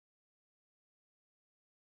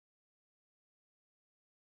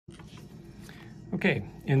Okay,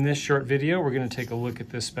 in this short video, we're going to take a look at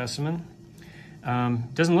this specimen.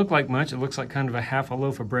 Doesn't look like much. It looks like kind of a half a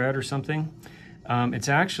loaf of bread or something. It's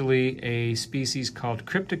actually a species called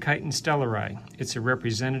Cryptochiton stelleri. It's a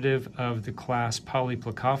representative of the class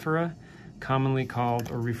Polyplacophora, commonly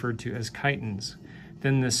called or referred to as chitons.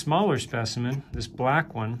 Then this smaller specimen, this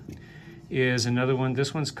black one, is another one.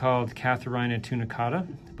 This one's called Catharina tunicata.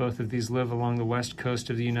 Both of these live along the west coast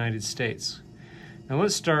of the United States. Now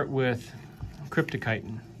let's start with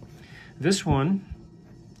Cryptochiton. This one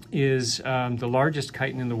is the largest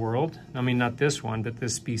chiton in the world. I mean, not this one, but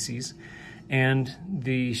this species. And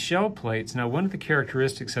the shell plates, now one of the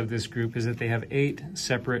characteristics of this group is that they have 8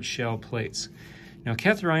 separate shell plates. Now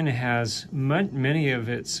Catharina has many of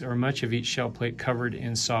its, or much of each shell plate covered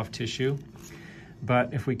in soft tissue.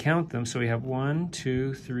 But if we count them, so we have 1,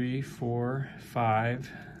 2, 3, 4,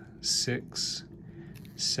 5, 6,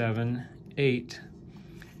 7, 8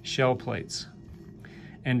 shell plates.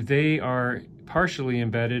 And they are partially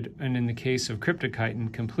embedded, and in the case of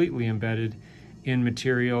Cryptochiton, completely embedded in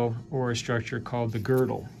material or a structure called the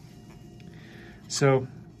girdle. So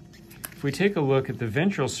if we take a look at the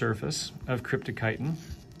ventral surface of Cryptochiton,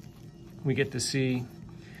 we get to see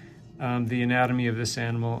the anatomy of this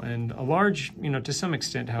animal and a large, to some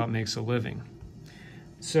extent, how it makes a living.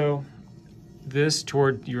 So this,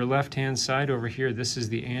 toward your left-hand side over here, this is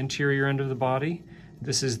the anterior end of the body.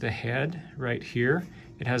 This is the head right here.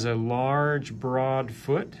 It has a large, broad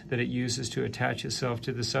foot that it uses to attach itself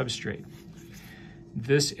to the substrate.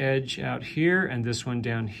 This edge out here and this one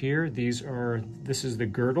down here, this is the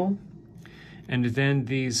girdle. And then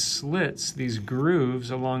these slits, these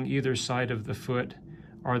grooves along either side of the foot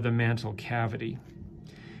are the mantle cavity.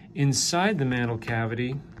 Inside the mantle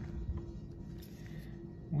cavity,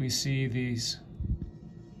 we see these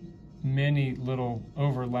many little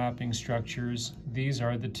overlapping structures. These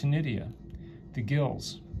are the tonidia, the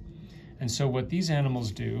gills. And so what these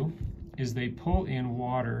animals do is they pull in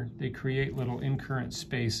water. They create little incurrent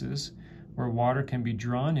spaces where water can be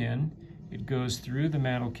drawn in. It goes through the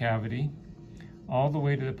mantle cavity all the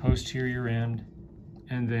way to the posterior end,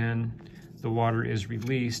 and then the water is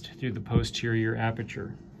released through the posterior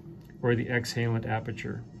aperture, or the exhalant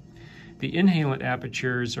aperture. The inhalant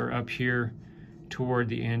apertures are up here toward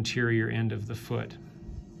the anterior end of the foot.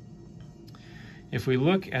 If we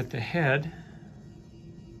look at the head,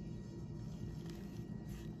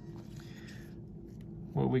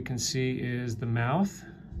 what we can see is the mouth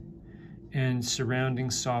and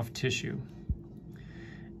surrounding soft tissue.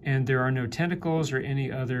 And there are no tentacles or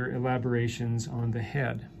any other elaborations on the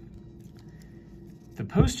head. The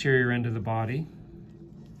posterior end of the body,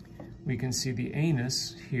 we can see the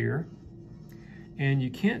anus here. And you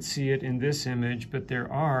can't see it in this image, but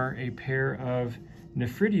there are a pair of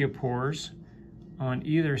nephridiopores on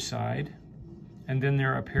either side, and then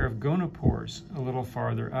there are a pair of gonopores a little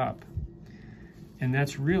farther up. And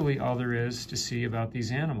that's really all there is to see about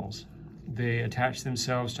these animals. They attach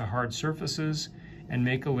themselves to hard surfaces and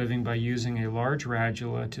make a living by using a large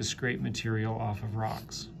radula to scrape material off of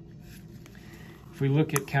rocks. If we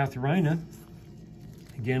look at Catharina,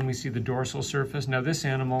 again, we see the dorsal surface. Now this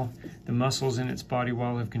animal, the muscles in its body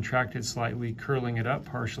wall have contracted slightly, curling it up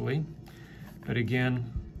partially. But again,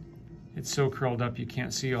 it's so curled up you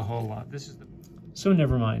can't see a whole lot. So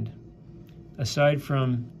never mind. Aside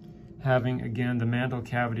from having, again, the mantle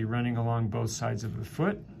cavity running along both sides of the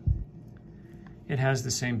foot, it has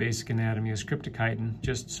the same basic anatomy as Cryptochiton,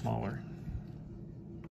 just smaller.